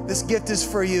 This gift is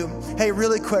for you. Hey,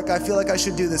 really quick, I feel like I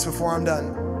should do this before I'm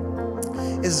done.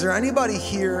 Is there anybody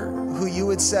here who you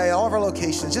would say, all of our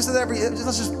locations,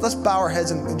 let's bow our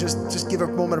heads and just give a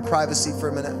moment of privacy for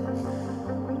a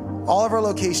minute. All of our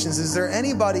locations, is there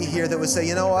anybody here that would say,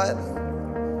 you know what?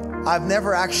 I've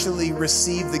never actually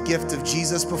received the gift of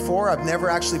Jesus before. I've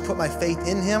never actually put my faith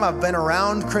in him. I've been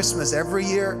around Christmas every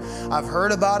year. I've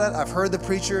heard about it. I've heard the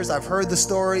preachers. I've heard the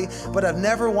story, but I've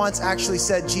never once actually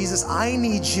said, Jesus, I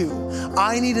need you.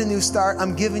 I need a new start.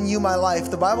 I'm giving you my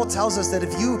life. The Bible tells us that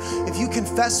if you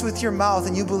confess with your mouth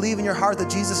and you believe in your heart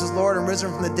that Jesus is Lord and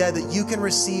risen from the dead, that you can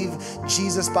receive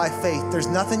Jesus by faith. There's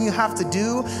nothing you have to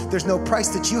do. There's no price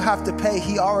that you have to pay.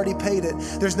 He already paid it.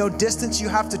 There's no distance you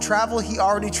have to travel. He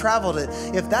already traveled traveled it.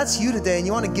 If that's you today and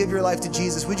you want to give your life to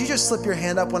Jesus, would you just slip your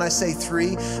hand up when I say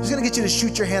 3? I'm just going to get you to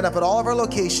shoot your hand up at all of our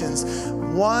locations.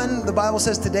 1, the Bible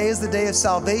says today is the day of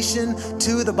salvation.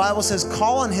 2, the Bible says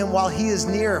call on him while he is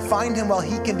near. Find him while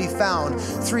he can be found.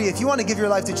 3, if you want to give your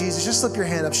life to Jesus, just slip your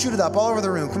hand up. Shoot it up all over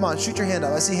the room. Come on, shoot your hand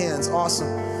up. I see hands. Awesome.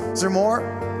 Is there more?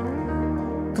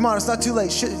 Come on, it's not too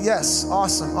late. Yes,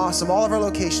 awesome, awesome. All of our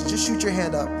locations, just shoot your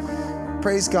hand up.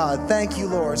 Praise God. Thank you,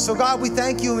 Lord. So God, we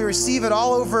thank you and we receive it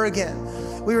all over again.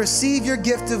 We receive your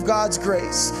gift of God's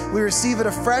grace. We receive it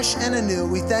afresh and anew.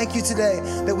 We thank you today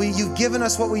that you've given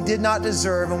us what we did not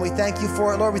deserve, and we thank you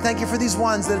for it, Lord. We thank you for these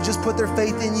ones that have just put their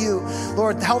faith in you.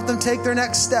 Lord, help them take their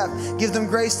next step. Give them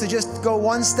grace to just go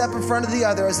one step in front of the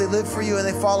other as they live for you and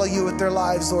they follow you with their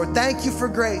lives, Lord. Thank you for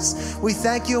grace. We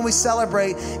thank you and we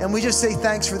celebrate, and we just say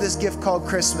thanks for this gift called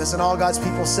Christmas. And all God's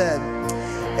people said,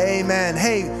 amen.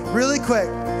 Hey, really quick,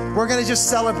 we're going to just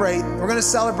celebrate. We're going to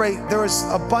celebrate. There was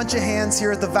a bunch of hands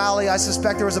here at the Valley. I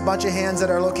suspect there was a bunch of hands at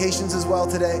our locations as well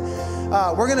today.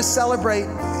 We're going to celebrate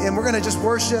and we're going to just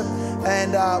worship.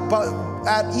 And but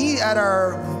at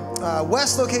our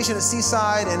west location at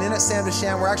Seaside and in at Sam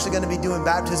DeSham, we're actually going to be doing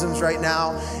baptisms right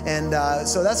now. And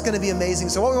so that's going to be amazing.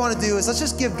 So what we want to do is let's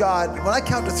just give God, when I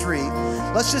count to 3,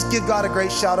 let's just give God a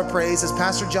great shout of praise as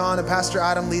Pastor John and Pastor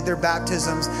Adam lead their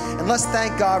baptisms. And let's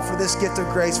thank God for this gift of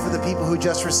grace for the people who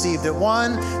just received it.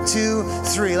 1, 2,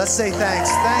 3. Let's say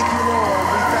thanks. Thank you, Lord.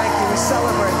 We thank you. We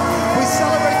celebrate. We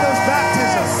celebrate those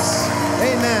baptisms.